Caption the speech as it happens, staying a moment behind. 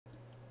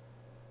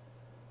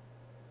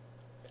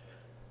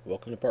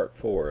Welcome to part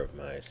 4 of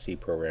my C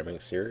programming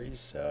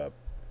series,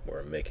 where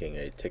I'm making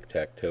a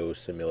tic-tac-toe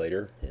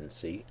simulator in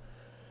C.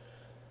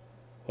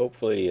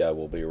 Hopefully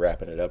we'll be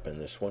wrapping it up in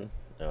this one.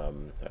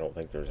 I don't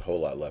think there's a whole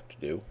lot left to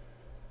do.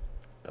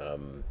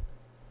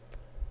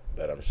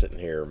 But I'm sitting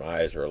here,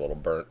 my eyes are a little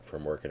burnt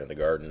from working in the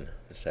garden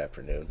this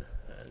afternoon,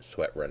 and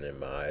sweat running in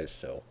my eyes,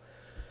 so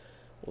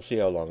we'll see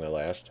how long I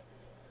last.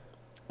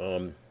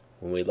 When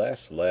we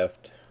last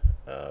left,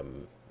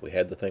 we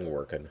had the thing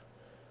working.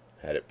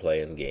 Had it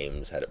playing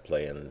games, had it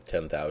playing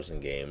 10,000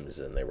 games,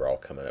 and they were all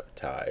coming up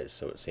ties.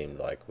 So it seemed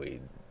like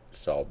we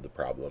solved the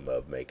problem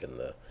of making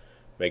the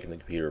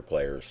computer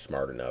players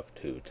smart enough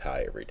to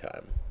tie every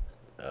time.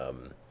 Now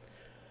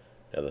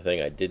the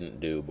thing I didn't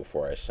do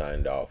before I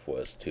signed off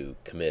was to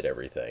commit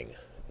everything,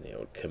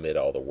 commit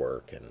all the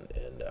work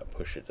and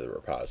push it to the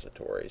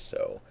repository.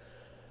 So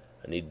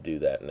I need to do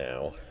that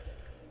now.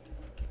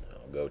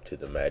 I'll go to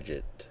the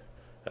Magit.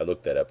 I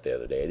looked that up the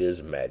other day. It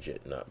is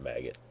Magit, not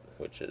Maggot,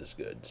 which is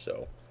good.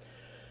 So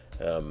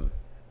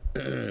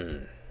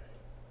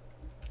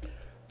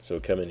so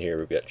come in here,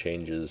 we've got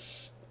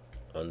changes,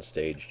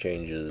 unstaged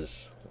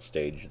changes,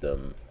 stage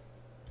them,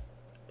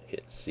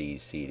 hit C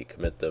to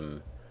commit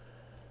them,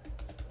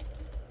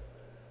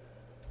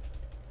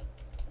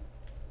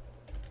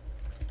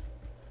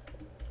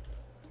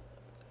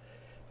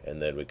 and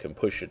then we can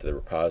push it to the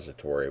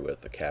repository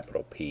with a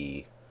capital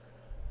P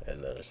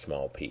and then a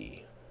small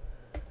p,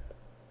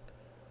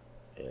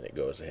 and it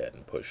goes ahead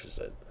and pushes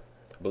it.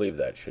 I believe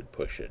that should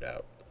push it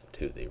out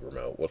to the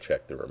remote. We'll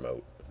check the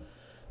remote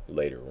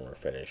later when we're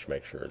finished,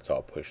 make sure it's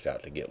all pushed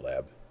out to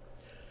GitLab.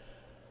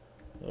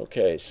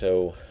 Okay,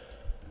 so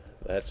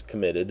that's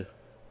committed.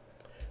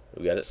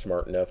 We got it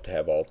smart enough to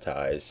have all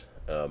ties.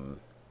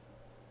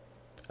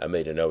 I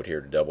made a note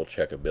here to double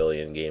check a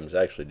billion games.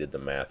 I actually did the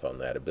math on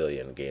that. A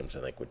billion games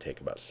I think would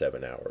take about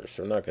 7 hours.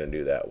 So I'm not going to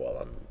do that while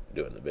I'm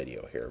doing the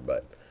video here,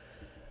 but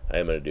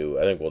I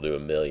think we'll do a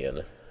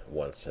million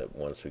once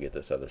we get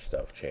this other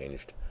stuff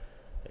changed.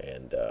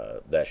 And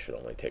that should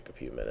only take a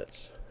few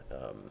minutes.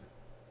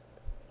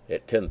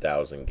 At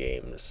 10,000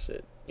 games,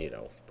 it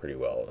pretty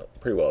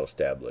well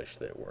established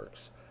that it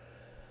works,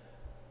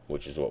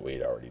 which is what we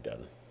had already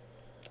done.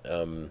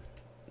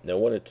 Now, I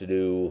want it to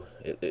do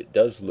it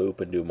does loop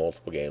and do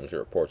multiple games. It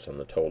reports on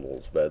the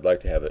totals, but I'd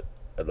like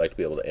to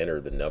be able to enter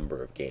the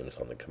number of games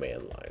on the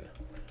command line.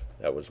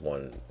 That was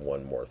one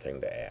more thing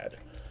to add.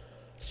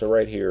 So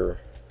right here,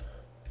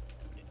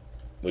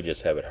 we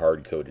just have it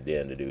hard-coded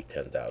in to do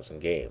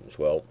 10,000 games.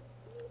 Well,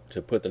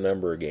 to put the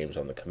number of games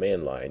on the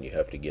command line, you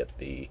have to get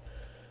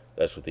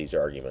that's what these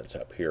arguments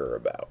up here are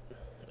about.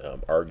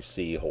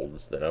 argc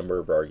holds the number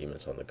of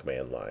arguments on the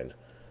command line,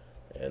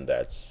 and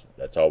that's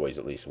always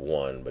at least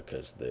one,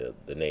 because the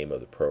name of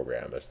the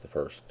program is the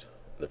first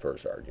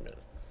argument.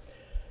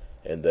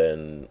 And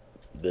then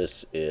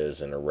this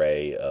is an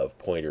array of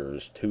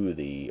pointers to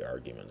the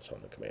arguments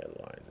on the command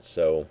line.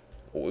 So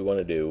what we want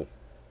to do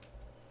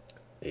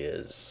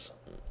is,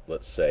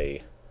 let's say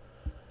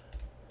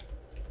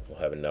we'll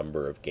have a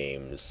number of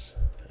games,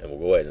 and we'll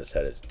go ahead and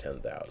set it to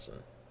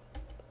 10,000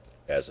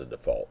 as a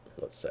default,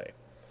 let's say.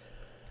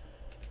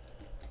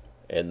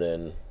 And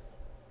then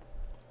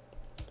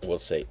we'll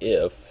say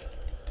if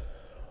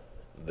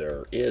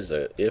there is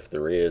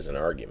an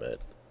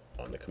argument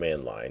on the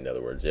command line, in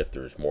other words, if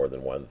there's more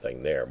than one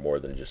thing there,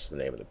 more than just the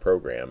name of the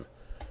program,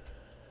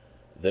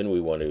 then we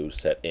want to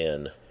set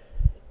n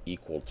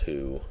equal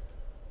to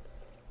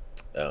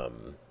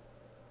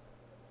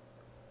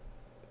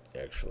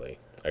actually,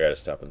 I gotta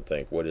stop and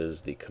think, what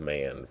is the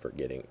command for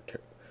getting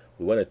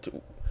we're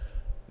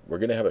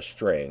going to have a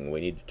string. We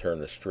need to turn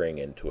the string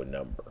into a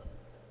number.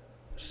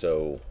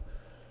 So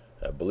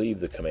I believe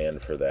the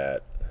command for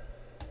that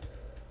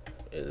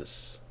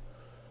is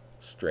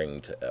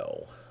string to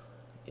L.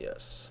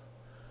 Yes.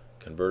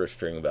 Convert a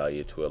string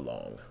value to a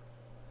long.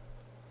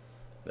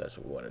 That's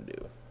what we want to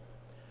do.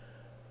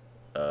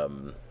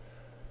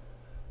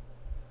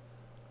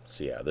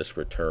 So yeah, this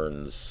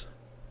returns,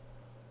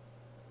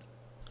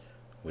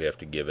 we have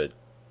to give it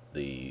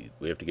the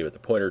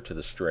pointer to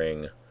the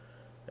string,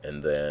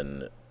 and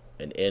then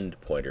an end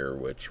pointer,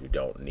 which we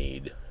don't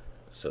need,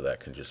 so that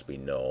can just be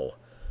null,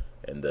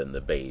 and then the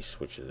base,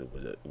 which is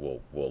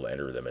we'll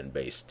enter them in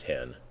base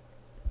 10.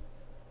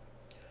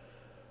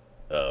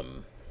 Let's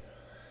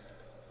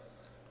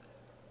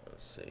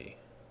see,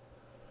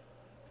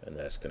 and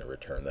that's going to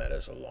return that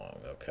as a long.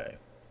 Okay.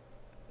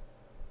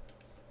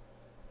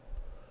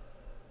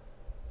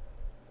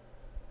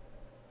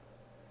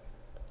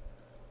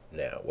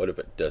 Now, what if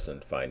it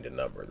doesn't find a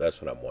number?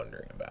 That's what I'm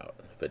wondering about.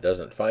 If it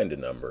doesn't find a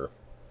number,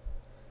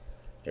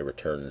 it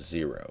returns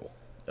 0.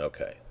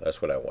 Okay,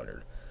 that's what I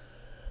wondered.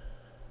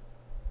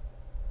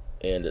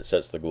 And it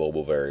sets the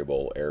global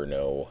variable error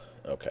no.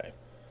 Okay.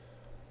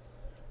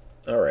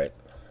 Alright.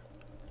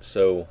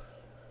 So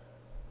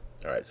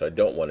I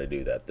don't want to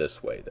do that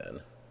this way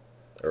then.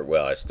 Or,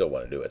 well, I still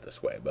want to do it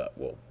this way, but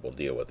we'll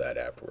deal with that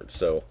afterwards.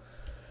 So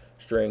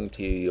string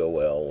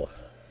TOL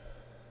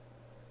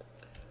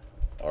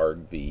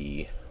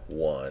argv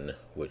 1,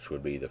 which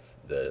would be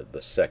the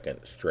second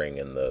string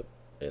in the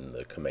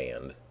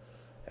command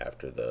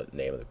after the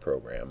name of the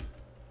program.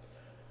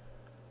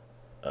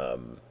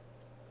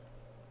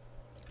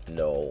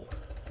 Null,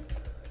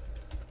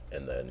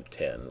 and then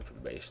 10 for the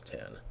base 10.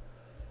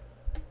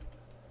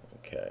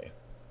 Okay.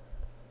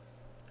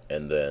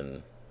 And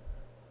then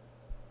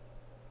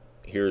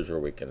here's where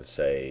we can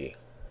say,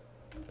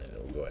 and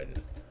we'll go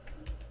ahead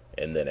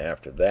and then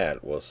after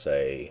that we'll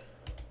say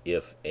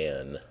if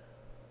n,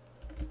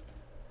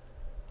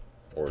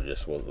 or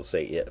just we'll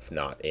say if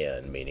not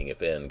n, meaning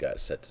if n got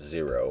set to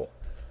 0,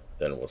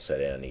 then we'll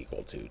set n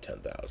equal to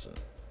 10,000.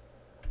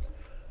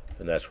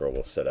 And that's where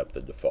we'll set up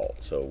the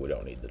default, so we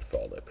don't need the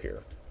default up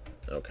here.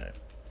 Okay.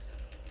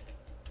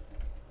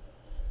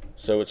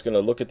 So it's going to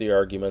look at the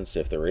arguments.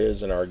 If there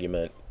is an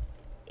argument,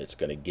 it's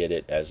going to get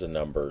it as a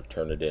number,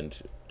 turn it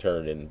into,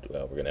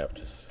 well, we're going to have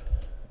to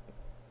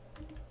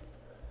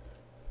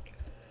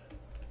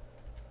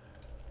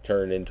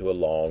turn it into a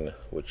long,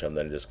 which I'm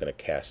then just going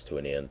to cast to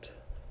an int,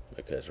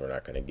 because we're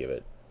not going to give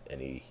it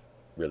any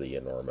really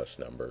enormous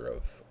number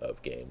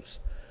of games.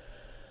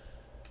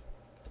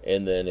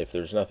 And then if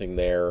there's nothing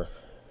there,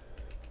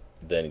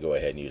 then go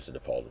ahead and use the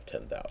default of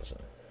 10,000.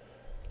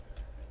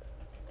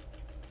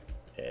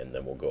 And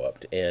then we'll go up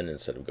to n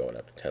instead of going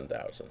up to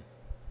 10,000.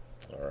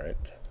 All right.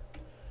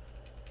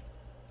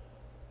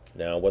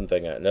 Now,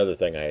 another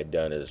thing I had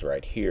done is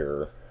right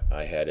here,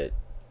 I had it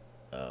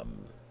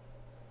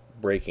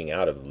breaking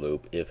out of the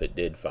loop if it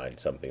did find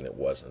something that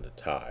wasn't a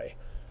tie.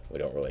 We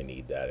don't really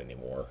need that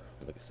anymore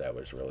because that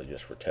was really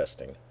just for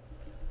testing.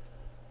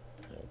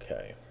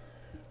 Okay.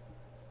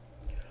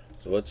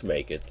 So let's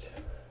make it,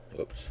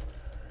 oops,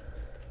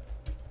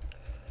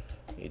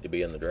 need to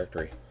be in the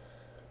directory.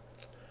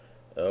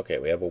 Okay,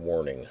 we have a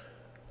warning.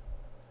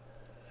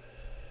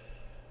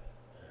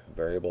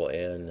 Variable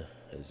n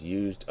is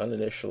used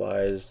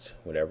uninitialized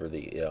whenever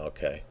the,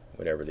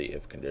 whenever the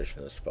if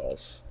condition is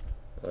false.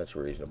 Well, that's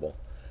reasonable.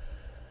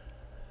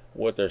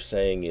 What they're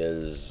saying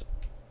is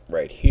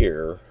right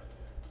here,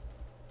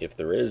 if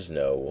there is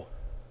no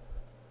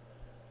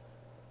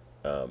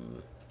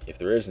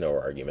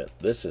argument,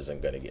 this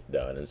isn't going to get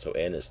done, and so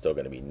n is still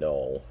going to be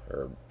null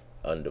or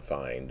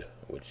undefined,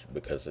 which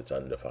because it's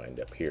undefined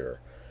up here,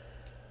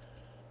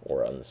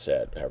 or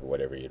unset, however,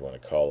 whatever you'd want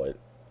to call it.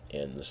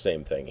 And the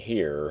same thing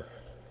here.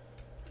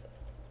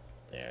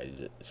 Yeah,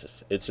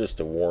 it's just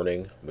a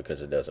warning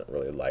because it doesn't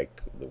really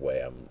like the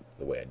way I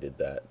did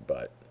that,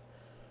 but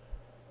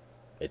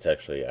it's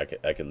actually I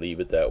could leave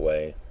it that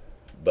way.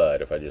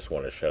 But if I just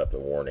want to shut up the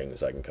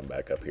warnings, I can come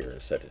back up here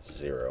and set it to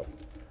 0,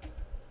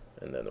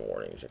 and then the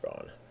warnings are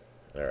gone.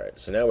 All right,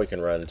 so now we can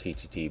run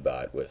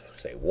TTT-bot with,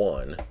 say,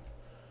 1,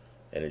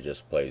 and it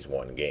just plays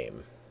 1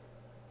 game.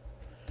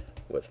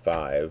 With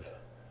 5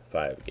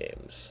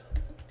 games.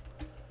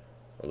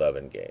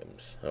 11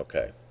 games.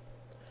 Okay.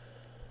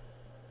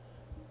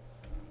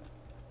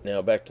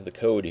 Now back to the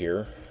code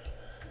here.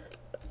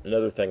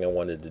 Another thing I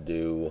wanted to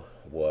do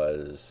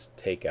was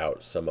take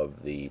out some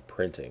of the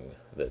printing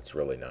that's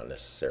really not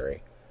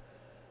necessary.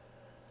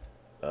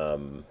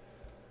 Some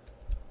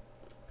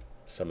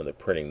of the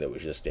printing that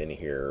was just in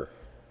here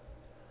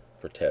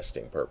for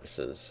testing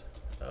purposes.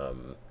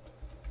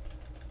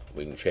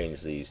 We can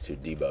change these to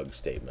debug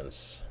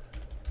statements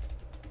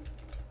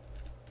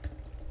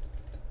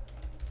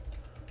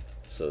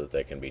so that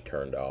they can be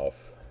turned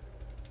off.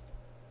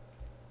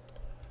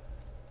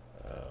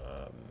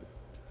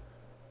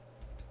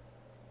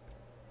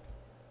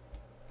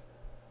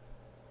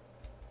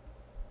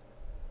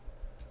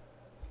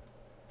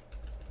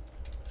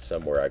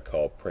 Somewhere I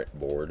call print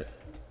board,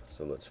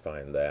 so let's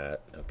find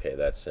that. Okay,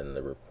 that's in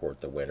the report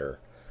the winner.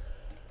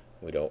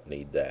 We don't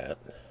need that,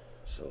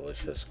 so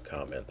let's just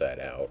comment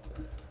that out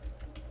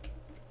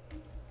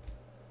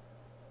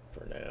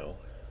for now.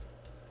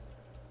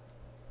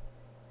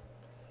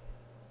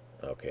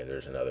 Okay,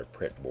 there's another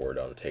print board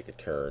on take a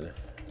turn.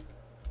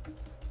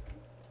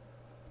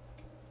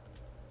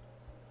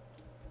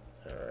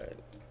 Alright,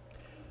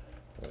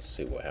 let's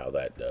see how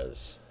that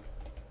does.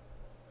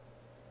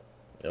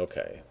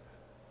 Okay,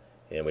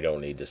 and we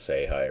don't need to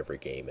say how every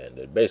game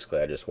ended.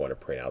 Basically, I just want to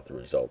print out the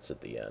results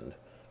at the end,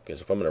 because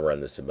if I'm going to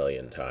run this a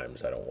million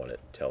times, I don't want it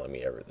telling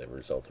me the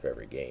result of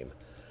every game.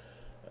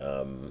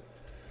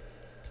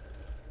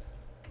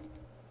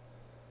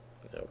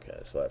 Okay,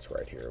 so that's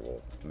right here.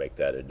 We'll make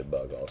that a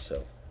debug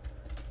also.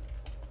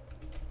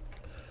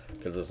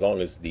 Because as long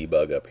as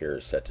debug up here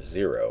is set to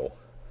 0,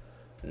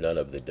 none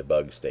of the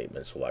debug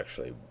statements will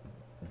actually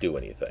do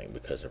anything,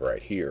 because of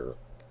right here,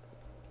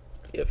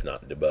 if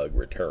not debug,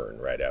 return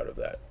right out of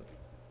that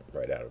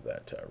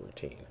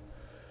routine.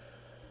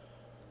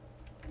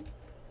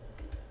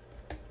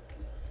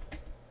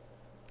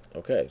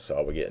 Okay, so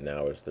all we get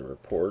now is the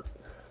report.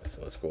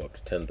 So let's go up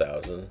to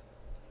 10,000.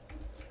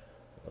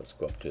 Let's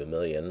go up to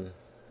 1,000,000.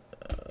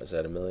 Is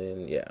that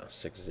 1,000,000? Yeah,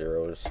 6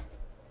 zeros.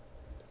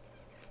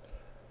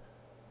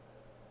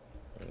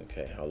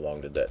 Okay, how long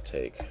did that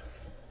take?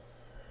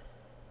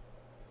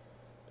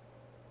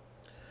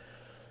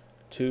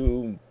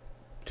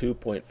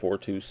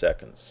 2.42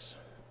 seconds.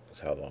 That's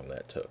how long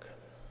that took.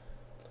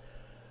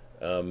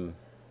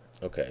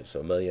 Okay, so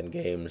a million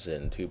games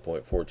in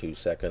 2.42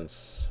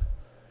 seconds.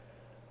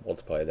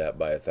 Multiply that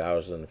by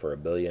 1,000 for a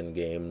billion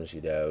games.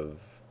 You'd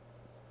have,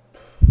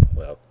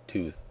 well,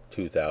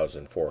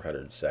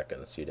 2,400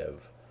 seconds. You'd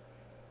have,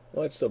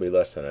 well, it'd still be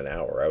less than an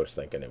hour. I was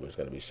thinking it was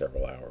going to be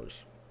several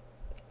hours.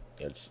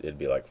 It'd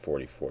be like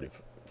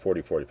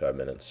 45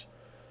 minutes.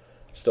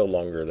 Still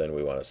longer than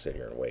we want to sit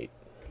here and wait.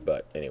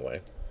 But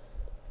anyway.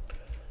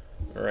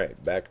 All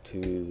right, back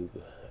to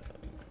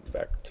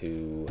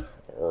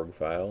org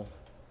file.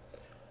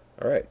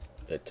 All right,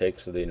 it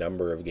takes the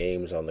number of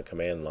games on the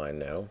command line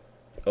now.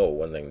 Oh,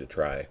 one thing to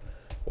try.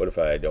 What if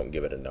I don't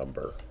give it a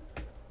number?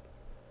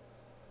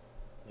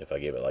 If I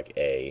give it like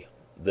A,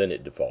 then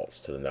it defaults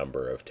to the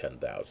number of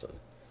 10,000.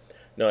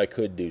 Now I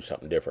could do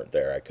something different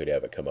there. I could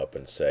have it come up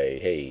and say,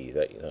 "Hey,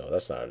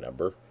 that's not a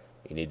number.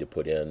 You need to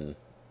put in,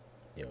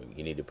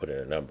 you need to put in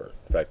a number."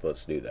 In fact,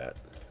 let's do that,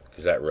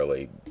 because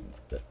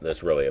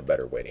that's really a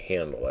better way to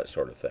handle that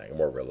sort of thing, a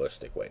more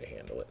realistic way to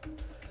handle it.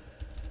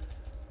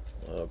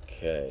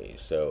 Okay,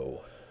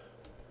 so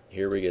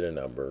here we get a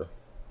number.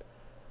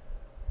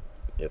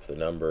 If the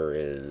number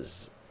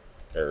is,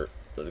 or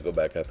let's go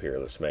back up here.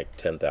 Let's make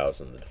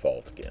 10,000 the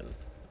default again,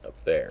 up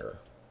there.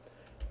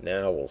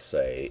 Now we'll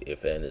say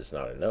if n is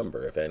not a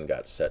number, if n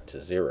got set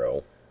to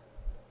 0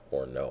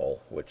 or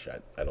null, which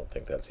I don't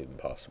think that's even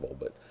possible,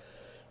 but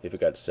if it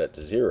got set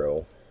to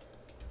 0,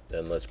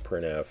 then let's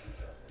print a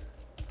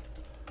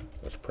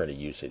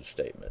usage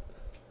statement.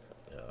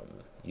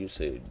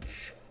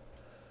 Usage.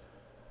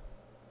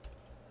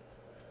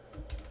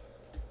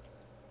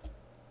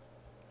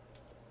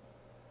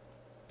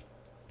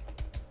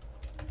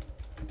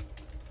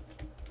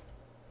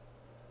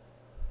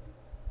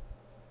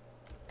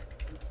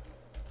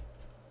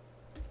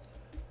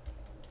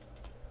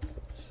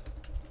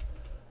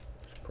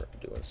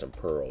 Doing some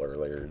Perl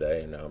earlier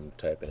today, and now I'm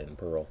typing in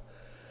Perl.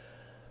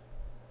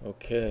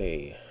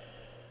 Okay,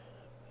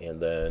 and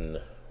then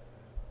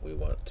we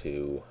want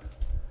to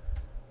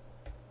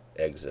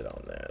exit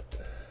on that.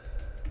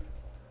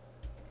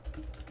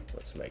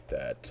 Let's make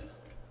that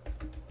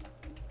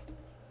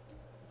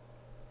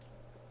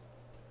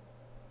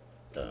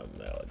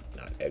no,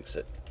 not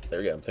exit. There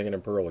we go. I'm thinking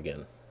in Perl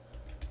again.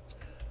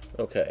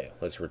 Okay,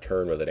 let's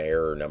return with an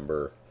error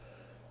number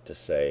to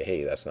say,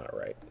 hey, that's not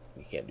right.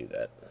 You can't do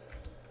that.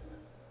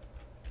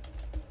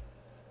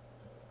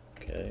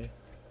 Okay.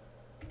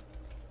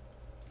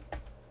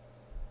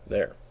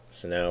 There.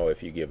 So now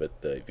if you give it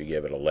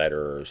a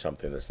letter or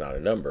something that's not a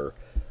number,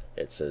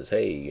 it says,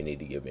 hey, you need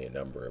to give me a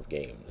number of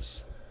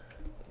games.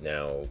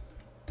 Now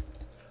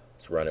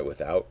let's run it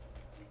without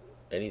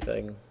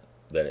anything,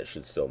 then it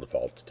should still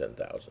default to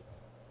 10,000.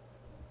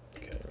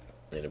 Okay.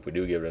 And if we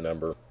do give it a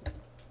number,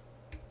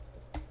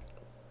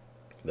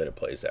 then it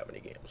plays that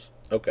many games.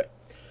 Okay.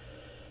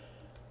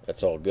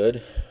 That's all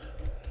good.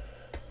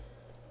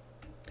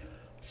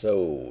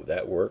 So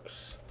that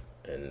works,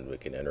 and we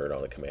can enter it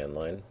on the command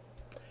line.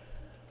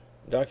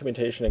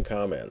 Documentation and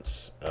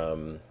comments.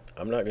 I'm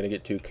not going to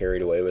get too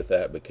carried away with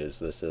that because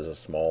this is a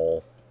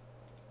small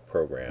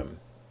program.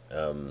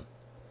 I'm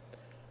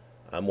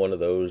one of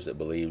those that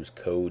believes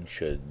code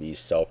should be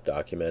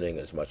self-documenting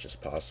as much as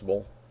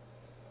possible.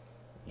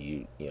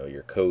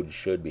 Your code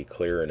should be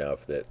clear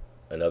enough that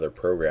another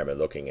programmer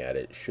looking at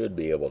it should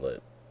be able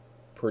to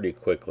pretty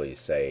quickly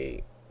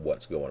say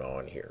what's going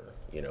on here.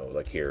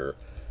 Like here,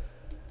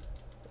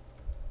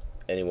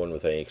 anyone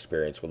with any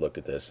experience would look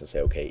at this and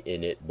say, okay,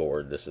 init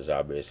board, this is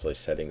obviously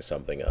setting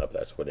something up.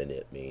 That's what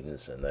init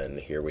means. And then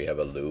here we have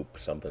a loop.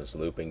 Something's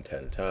looping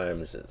 10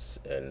 times.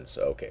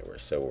 Okay,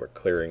 we're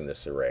clearing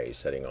this array,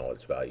 setting all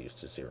its values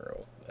to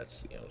 0.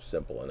 That's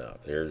simple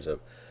enough. There's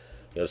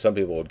some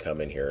people would come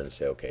in here and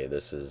say, okay,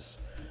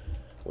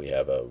 we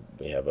have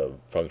a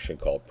function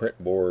called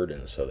print board,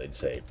 and so they'd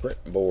say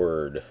print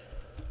board,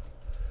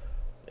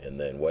 and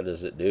then what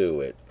does it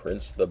do? It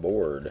prints the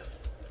board.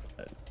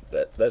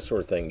 That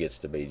sort of thing gets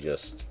to be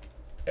just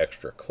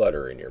extra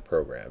clutter in your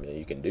program.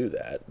 You can do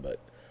that,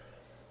 but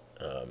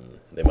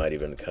they might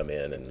even come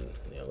in and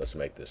let's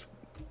make this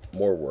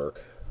more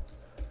work.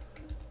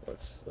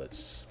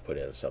 Let's put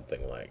in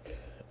something like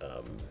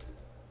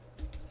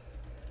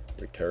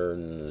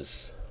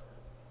returns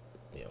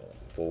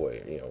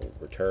void,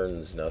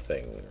 returns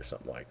nothing or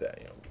something like that.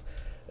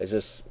 It's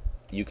just,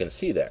 you can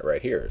see that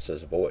right here. It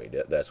says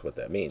void. That's what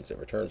that means. It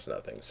returns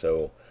nothing.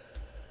 So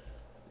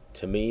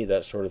to me,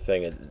 that sort of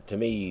thing,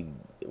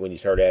 when you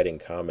start adding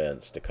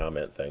comments to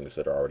comment things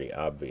that are already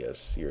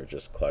obvious, you're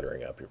just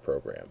cluttering up your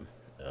program.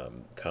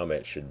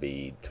 Comments should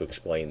be to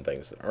explain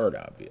things that aren't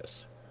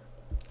obvious.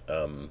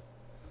 So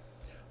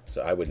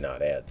I would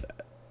not add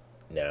that.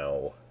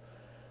 Now,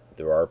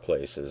 there are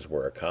places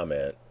where a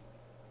comment,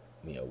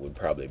 would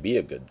probably be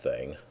a good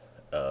thing.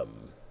 Let's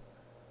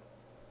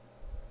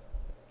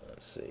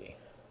see.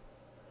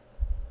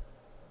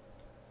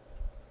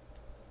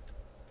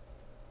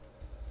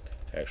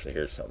 Actually,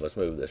 here's something. Let's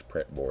move this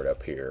print board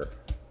up here.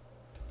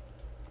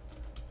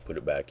 Put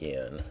it back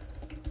in.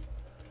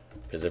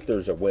 Because if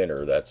there's a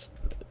winner, that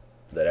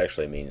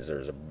actually means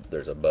there's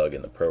there's a bug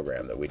in the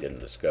program that we didn't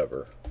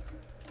discover.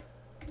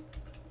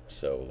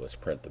 So let's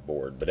print the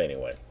board. But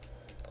anyway,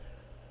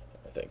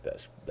 I think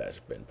that's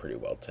been pretty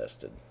well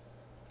tested.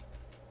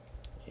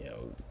 You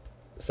know,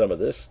 some of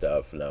this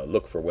stuff, now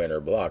look for win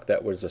or block,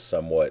 that was a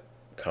somewhat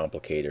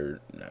complicated,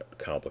 not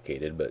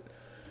complicated, but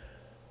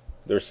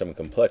there's some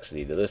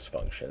complexity to this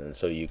function, and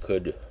so you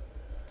could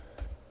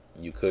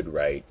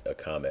write a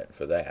comment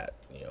for that.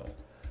 You know,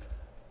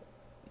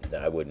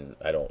 now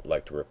I don't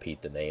like to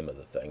repeat the name of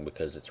the thing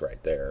because it's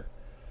right there.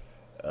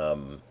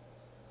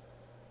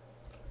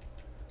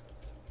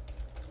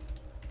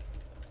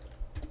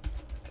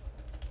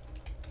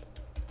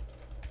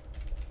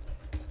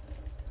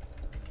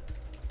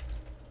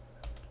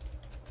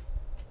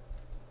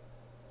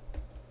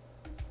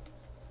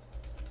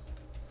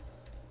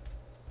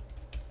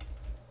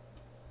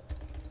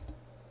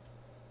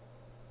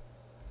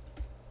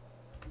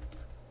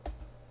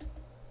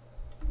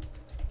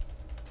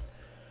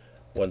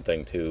 One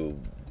thing too,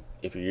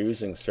 if you're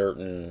using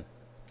certain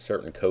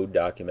code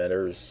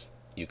documenters,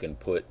 you can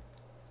put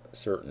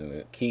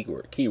certain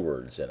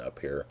keywords in up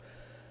here.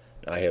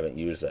 I haven't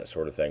used that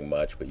sort of thing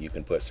much, but you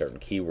can put certain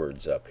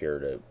keywords up here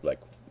to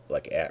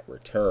like at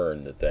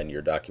return, that then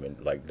your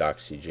document, like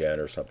doxygen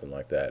or something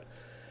like that,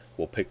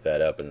 will pick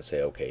that up and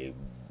say, okay,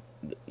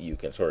 you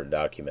can sort of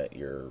document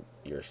your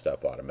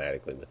stuff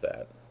automatically with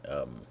that.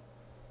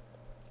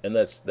 And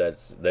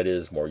that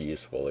is more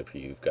useful if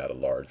you've got a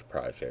large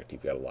project,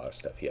 you've got a lot of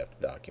stuff you have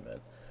to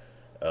document.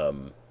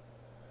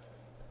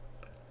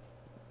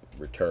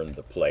 Return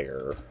the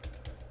player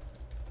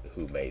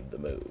who made the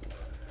move.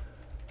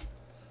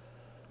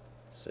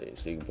 See,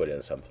 so you can put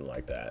in something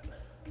like that,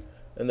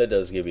 and that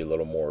does give you a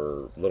little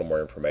more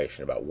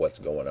information about what's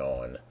going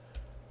on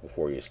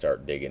before you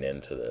start digging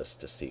into this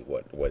to see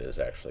what is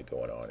actually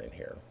going on in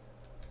here.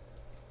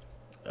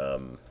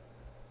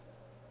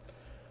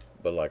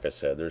 But like I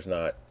said, there's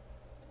not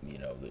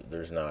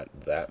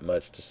that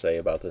much to say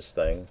about this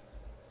thing.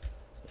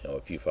 You know,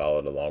 if you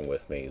followed along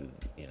with me,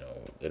 you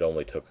know, it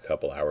only took a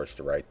couple hours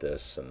to write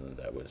this, and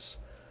that was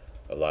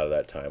a lot of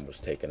that time was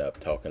taken up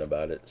talking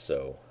about it.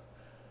 So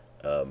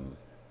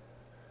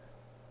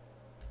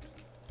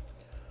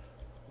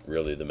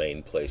really the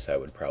main place I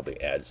would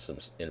probably add some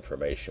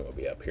information would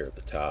be up here at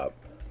the top.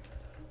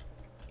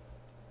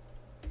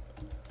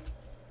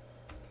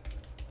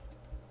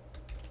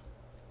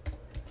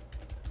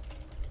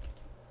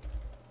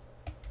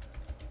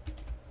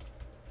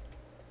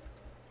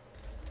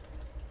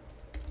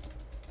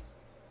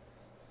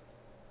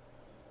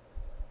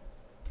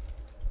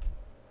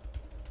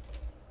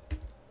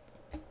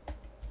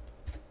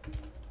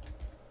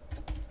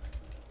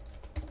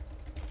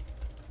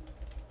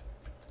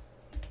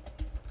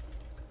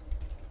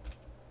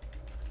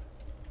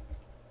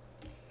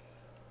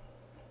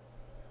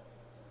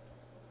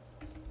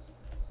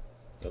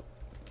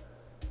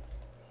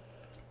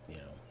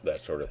 That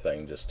sort of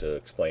thing, just to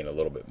explain a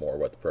little bit more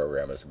what the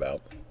program is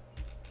about.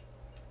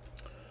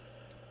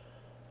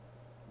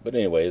 But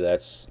anyway,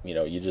 that's, you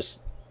know, you just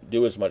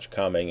do as much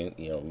commenting,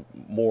 you know,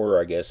 more,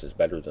 I guess, is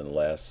better than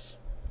less.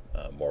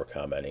 More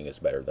commenting is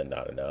better than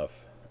not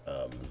enough.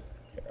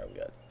 Here I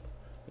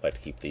like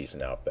to keep these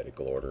in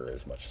alphabetical order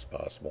as much as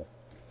possible.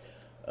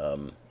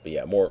 But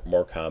yeah,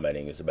 more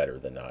commenting is better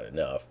than not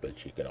enough,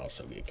 but you can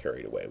also get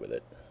carried away with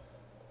it.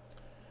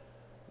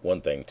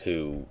 One thing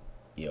too,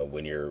 you know,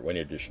 when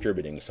you're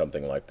distributing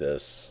something like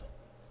this,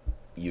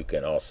 you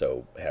can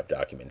also have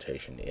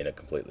documentation in a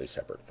completely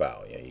separate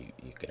file. You know,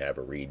 you can have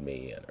a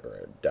README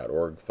or a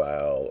 .org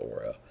file, or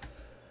a,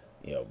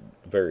 you know,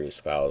 various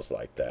files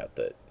like that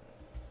that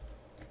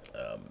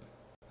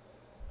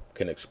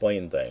can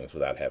explain things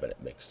without having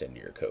it mixed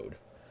into your code.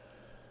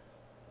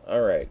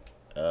 All right,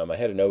 I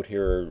had a note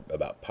here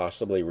about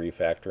possibly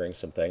refactoring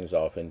some things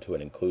off into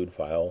an include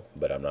file,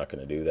 but I'm not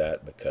going to do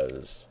that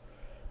because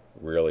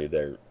really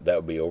that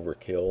would be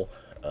overkill.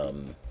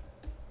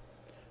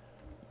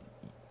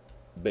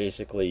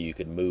 Basically, you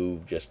could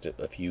move just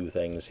a few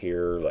things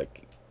here,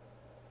 like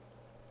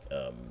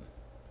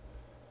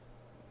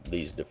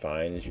these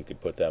defines. You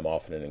could put them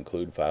off in an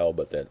include file,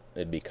 but that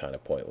it'd be kind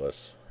of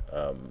pointless.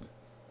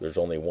 There's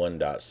only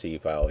one .c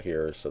file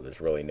here, so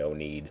there's really no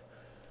need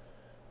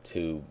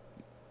to.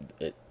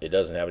 It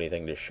doesn't have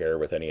anything to share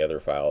with any other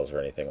files or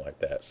anything like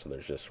that, so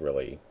there's just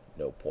really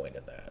no point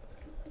in that.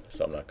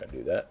 So I'm not going to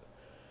do that.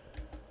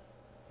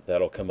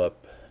 That'll come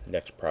up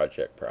next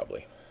project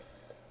probably.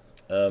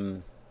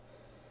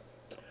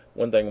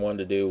 One thing I wanted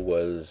to do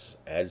was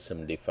add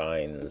some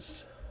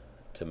defines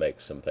to make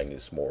some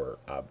things more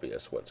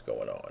obvious what's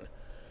going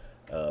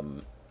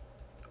on.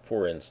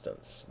 For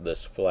instance,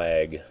 this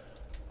flag,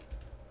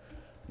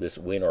 this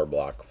win or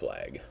block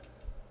flag,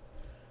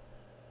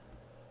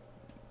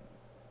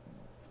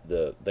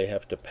 they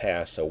have to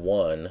pass a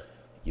 1.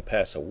 You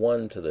pass a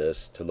 1 to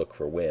this to look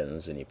for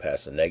wins, and you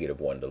pass a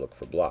 -1 to look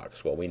for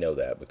blocks. Well, we know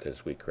that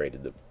because we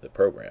created the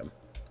program.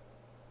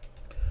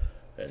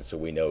 And so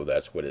we know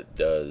that's what it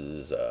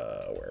does.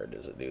 Where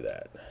does it do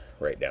that?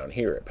 Right down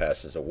here. It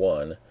passes a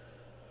 1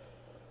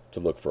 to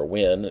look for a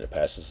win, and it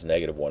passes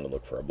 -1 to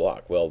look for a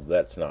block. Well,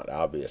 that's not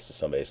obvious to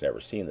somebody who's never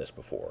seen this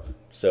before.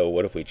 So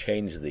what if we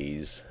change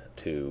these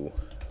to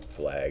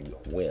flag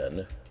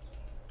win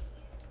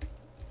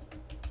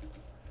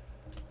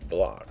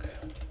block,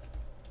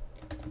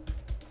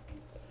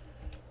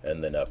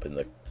 and then up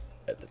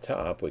at the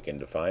top we can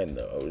define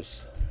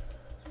those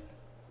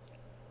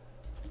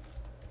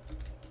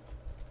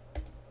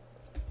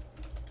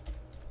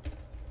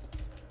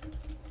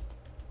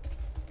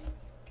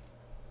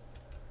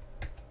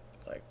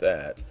like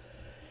that,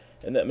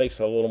 and that makes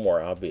it a little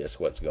more obvious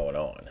what's going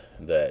on.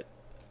 That,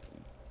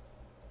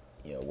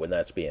 you know, when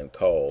that's being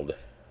called,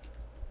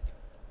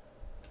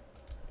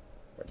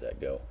 where'd that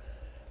go?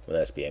 When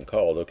that's being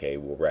called, okay,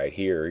 well, right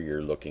here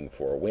you're looking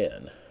for a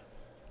win,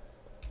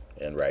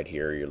 and right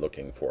here you're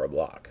looking for a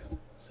block.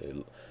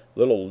 So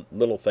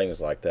little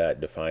things like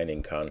that,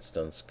 defining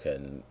constants,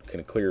 can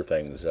clear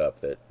things up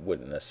that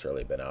wouldn't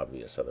necessarily have been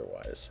obvious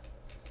otherwise.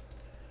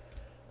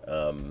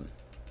 Don't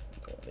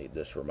need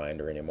this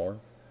reminder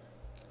anymore.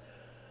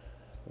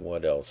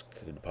 What else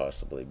could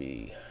possibly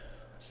be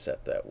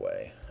set that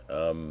way?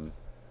 There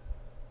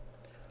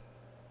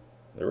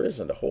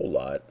isn't a whole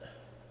lot.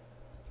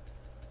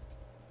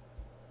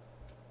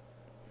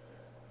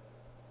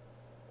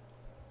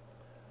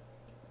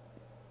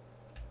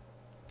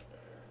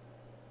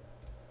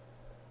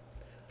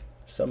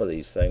 Some of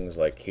these things,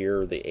 like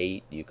here, the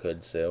 8, you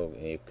could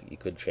say you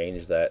could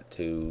change that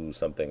to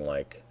something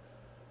like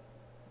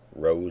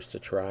rows to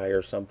try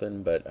or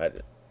something, but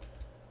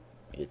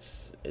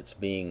it's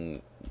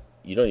being,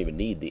 you don't even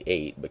need the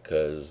 8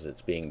 because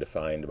it's being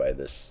defined by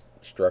this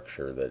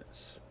structure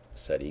that's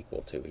set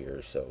equal to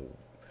here. So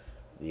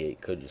the 8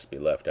 could just be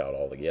left out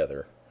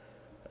altogether.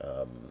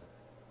 So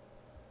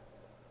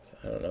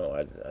I don't know.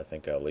 I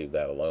think I'll leave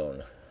that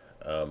alone.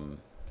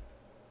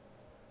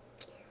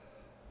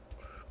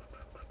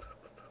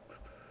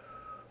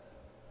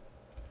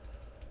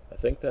 I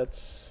think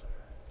that's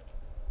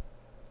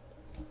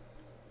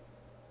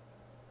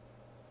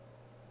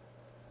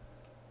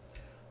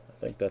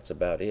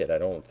about it. I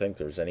don't think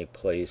there's any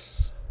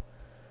place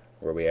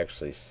where we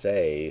actually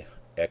say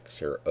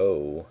X or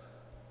O.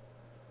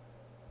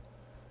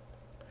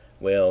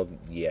 Well,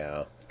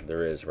 yeah,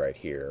 there is right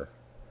here.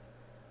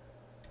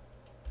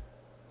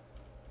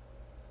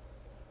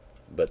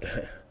 But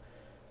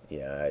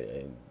yeah,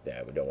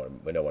 we don't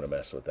want to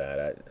mess with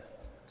that.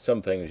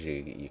 Some things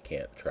you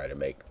can't try to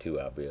make too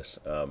obvious.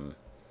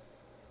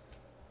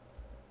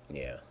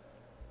 Yeah,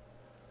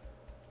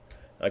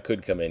 I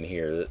could come in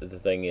here. The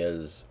thing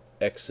is,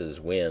 X's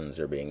wins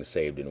are being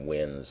saved in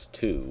wins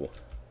 2,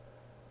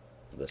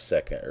 the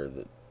second, or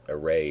the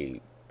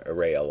array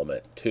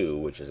element 2,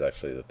 which is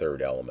actually the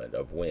third element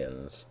of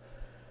wins.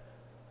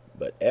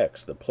 But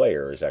X, the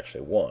player, is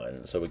actually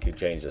 1, so we could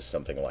change this to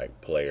something like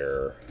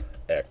player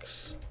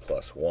X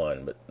plus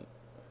 1, but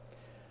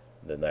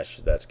then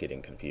that's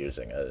getting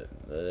confusing.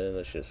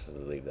 Let's just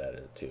leave that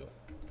at 2. You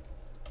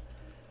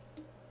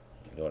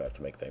don't have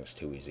to make things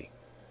too easy.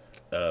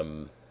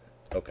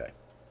 Okay.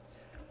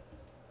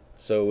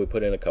 So we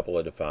put in a couple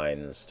of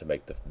defines to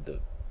make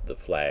the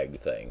flag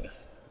thing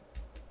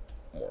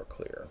more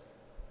clear.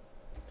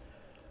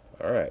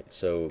 All right,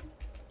 so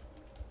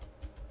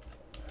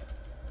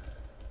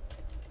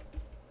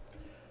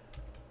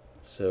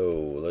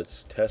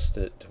let's test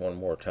it one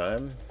more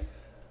time.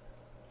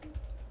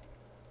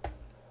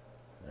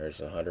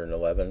 There's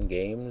 111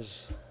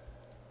 games.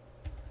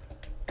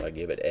 If I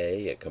give it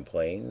A, it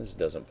complains,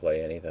 doesn't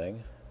play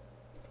anything.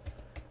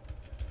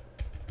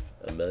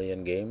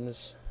 1,000,000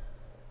 games.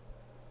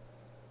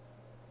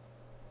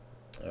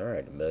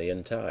 Alright,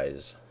 1,000,000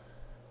 ties.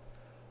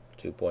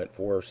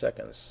 2.4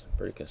 seconds.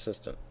 Pretty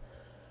consistent.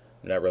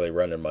 I'm not really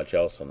running much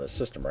else on this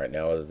system right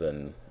now other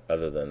than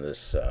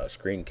this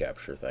screen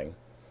capture thing.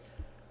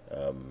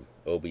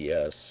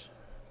 OBS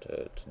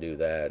to do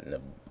that, and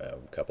a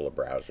couple of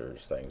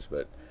browsers things,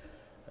 but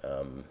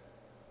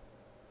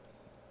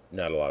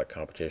not a lot of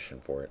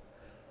competition for it.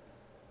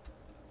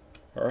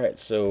 Alright,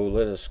 so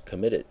let us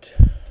commit it.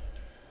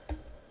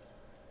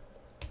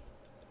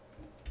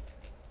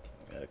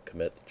 Gotta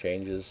commit the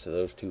changes to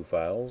those 2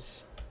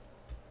 files.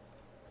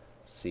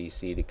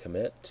 CC to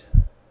commit.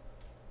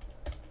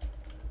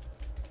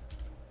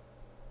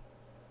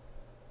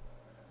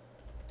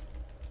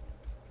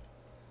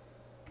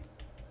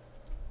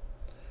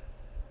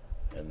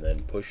 And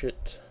then push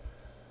it.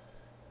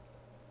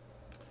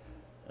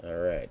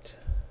 Alright.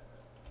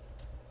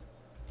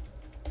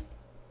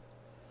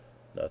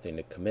 Nothing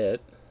to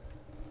commit.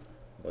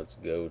 Let's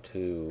go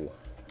to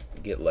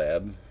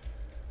GitLab.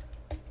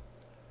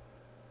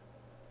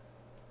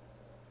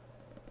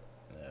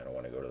 I don't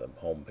want to go to the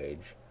home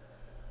page.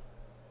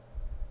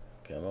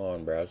 Come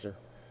on, browser.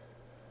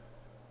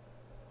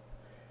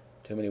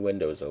 Too many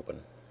windows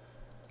open.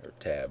 Or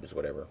tabs,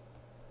 whatever.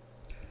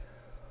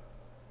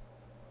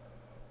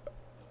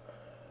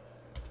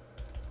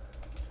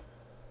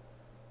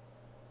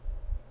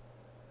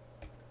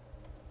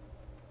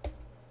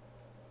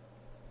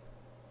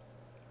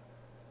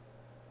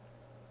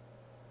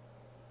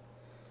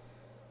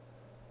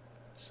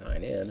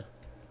 Sign in.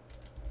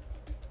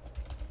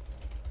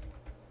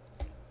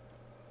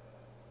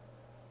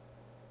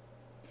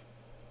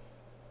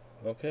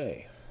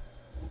 Okay.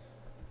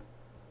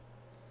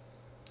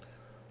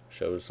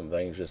 Shows some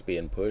things just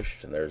being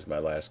pushed, and there's my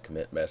last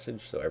commit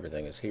message, so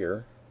everything is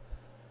here.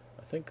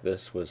 I think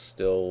this was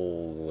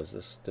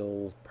this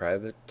still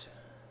private?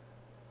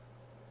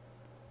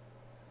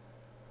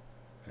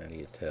 How do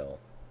you tell?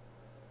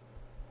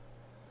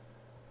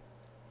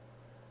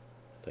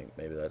 I think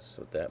maybe that's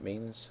what that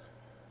means.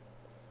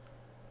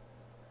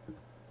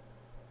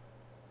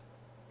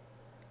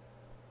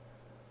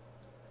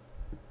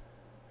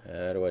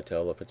 How do I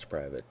tell if it's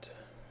private?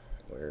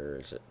 Where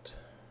is it?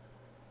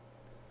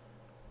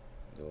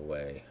 Go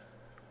away.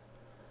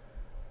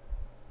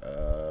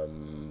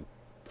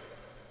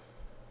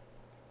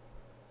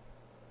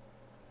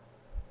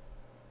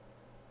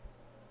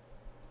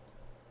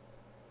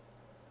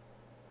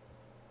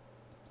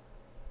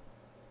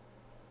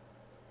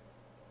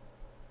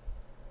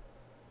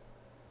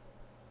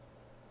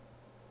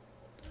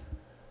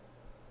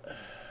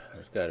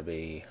 There's got to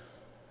be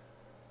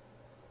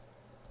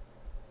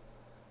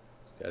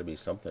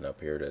something up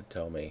here to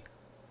tell me.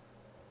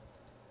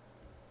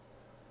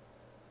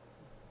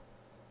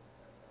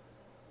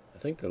 I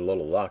think the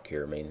little lock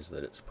here means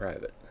that it's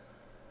private.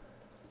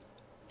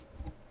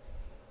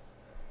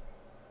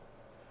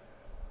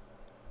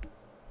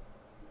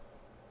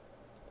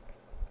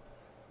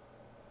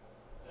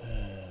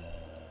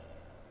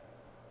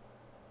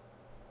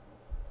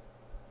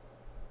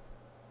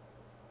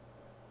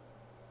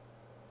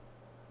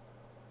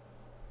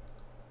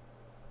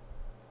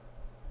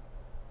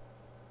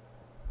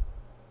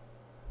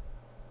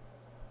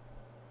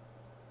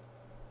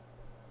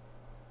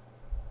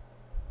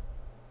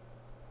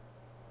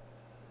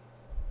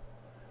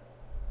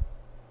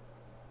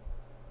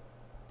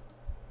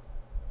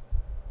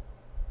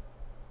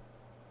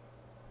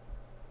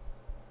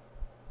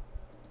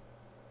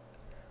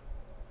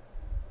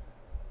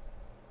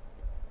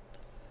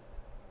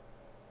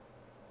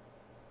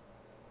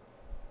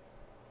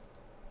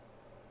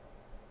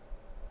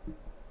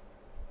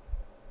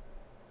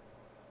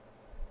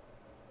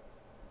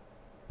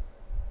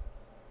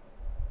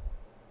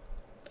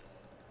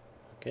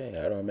 Okay,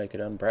 how do I make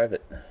it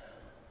unprivate?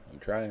 I'm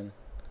trying.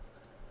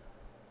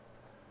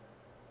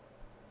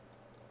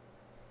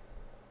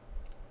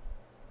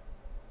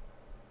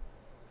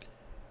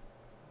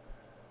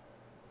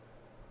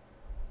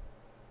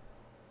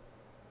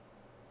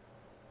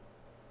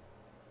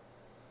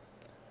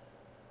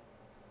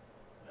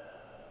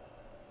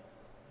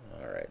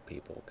 Alright,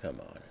 people, come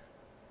on.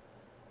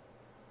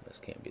 This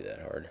can't be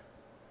that hard.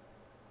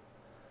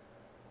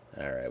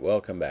 Alright,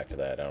 well, come back to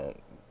that. I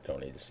don't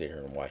need to sit here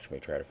and watch me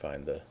try to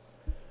find the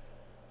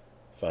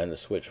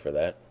switch for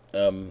that.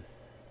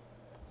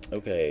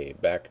 Okay,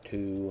 back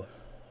to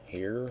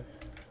here.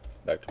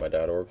 Back to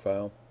my .org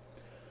file.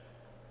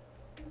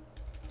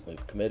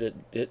 We've committed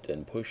it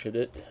and pushed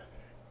it.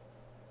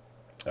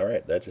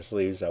 Alright, that just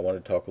leaves, I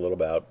want to talk a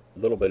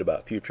little bit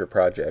about future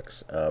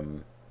projects. If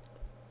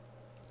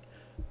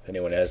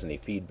anyone has any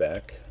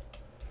feedback,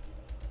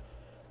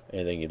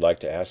 anything you'd like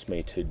to ask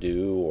me to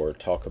do or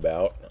talk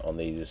about on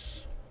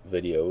these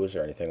videos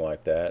or anything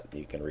like that,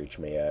 you can reach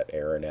me at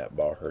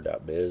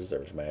aaron@baher.biz.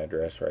 There's my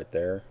address right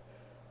there.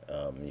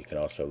 You can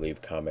also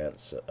leave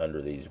comments under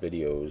these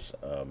videos.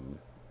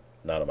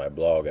 Not on my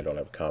blog, I don't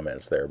have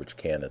comments there, but you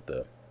can at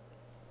the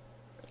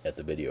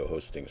video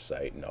hosting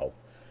site, and I'll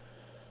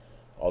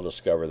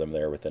discover them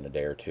there within a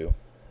day or two.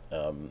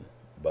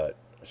 But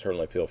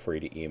certainly feel free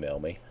to email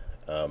me.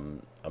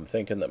 I'm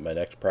thinking that my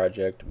next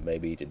project may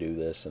be to do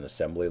this in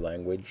assembly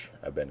language.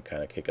 I've been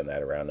kind of kicking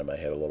that around in my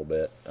head a little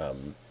bit.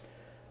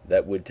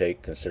 That would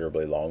take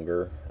considerably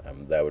longer.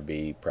 That would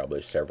be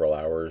probably several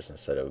hours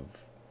instead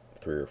of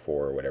 3 or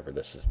 4 or whatever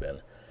this has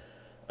been.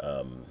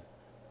 I'm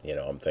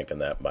thinking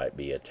that might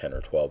be a 10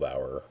 or 12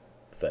 hour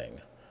thing.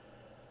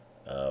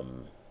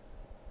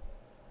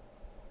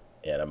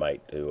 And I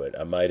might do it.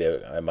 I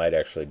might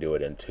actually do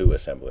it in 2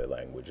 assembly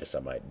languages. I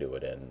might do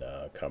it in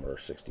Commodore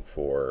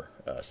 64,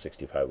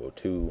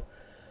 6502,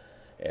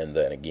 and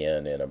then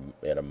again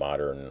in a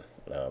modern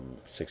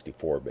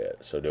 64-bit.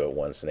 So do it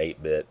once in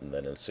 8-bit and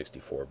then in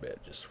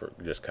 64-bit,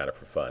 just kind of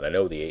for fun. I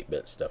know the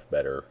 8-bit stuff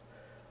better,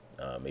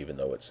 even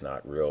though it's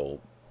not real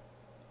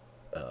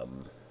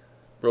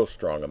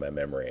strong in my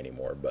memory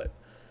anymore. But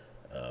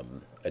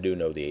I do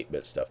know the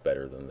 8-bit stuff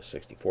better than the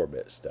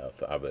 64-bit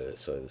stuff.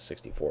 Obviously, the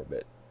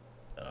 64-bit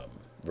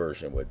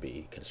version would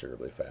be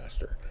considerably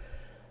faster.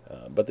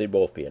 But they'd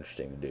both be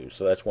interesting to do.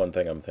 So that's one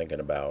thing I'm thinking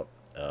about.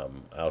 I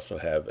also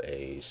have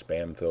a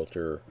spam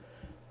filter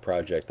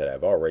project that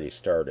I've already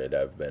started.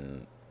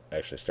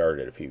 Actually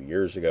started it a few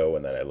years ago,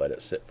 and then I let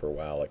it sit for a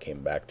while. I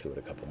came back to it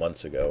a couple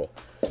months ago.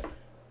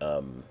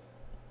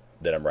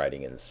 That I'm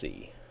writing in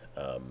C.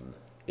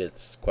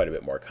 It's quite a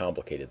bit more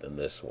complicated than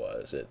this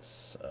was. It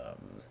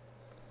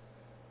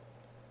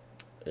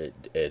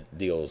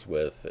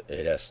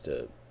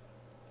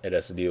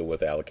has to deal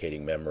with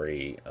allocating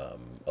memory,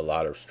 a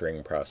lot of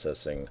string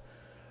processing,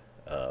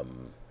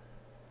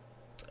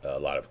 a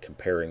lot of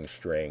comparing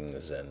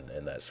strings and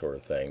that sort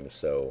of thing.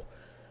 So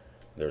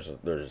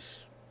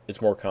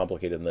it's more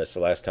complicated than this. The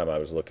last time I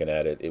was looking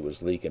at it, it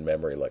was leaking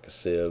memory like a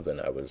sieve, and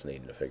I was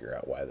needing to figure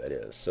out why that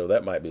is. So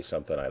that might be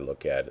something I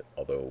look at,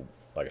 although,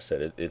 like I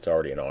said, it's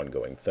already an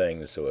ongoing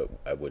thing, so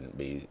I wouldn't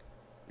be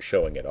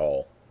showing it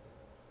all.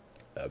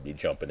 I'd be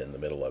jumping in the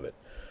middle of it.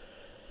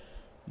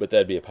 But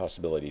that'd be a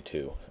possibility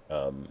too.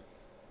 And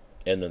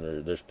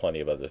then there's plenty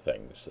of other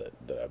things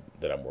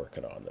that I'm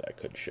working on that I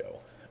could show.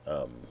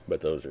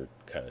 But those are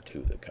kind of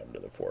two that come to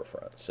the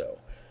forefront. So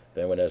if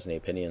anyone has any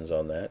opinions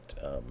on that,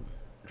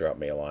 drop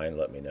me a line,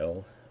 let me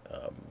know.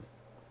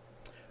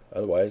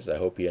 Otherwise, I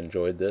hope you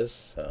enjoyed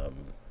this.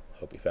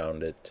 Hope you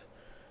found it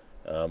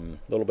a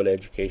little bit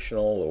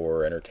educational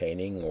or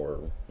entertaining,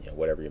 or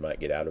whatever you might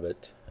get out of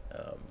it,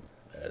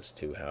 as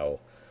to how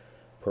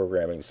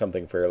programming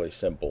something fairly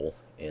simple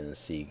in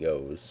C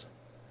goes.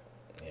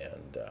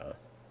 And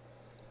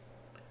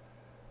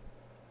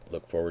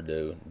look forward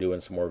to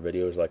doing some more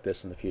videos like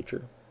this in the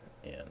future.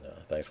 And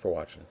thanks for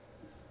watching.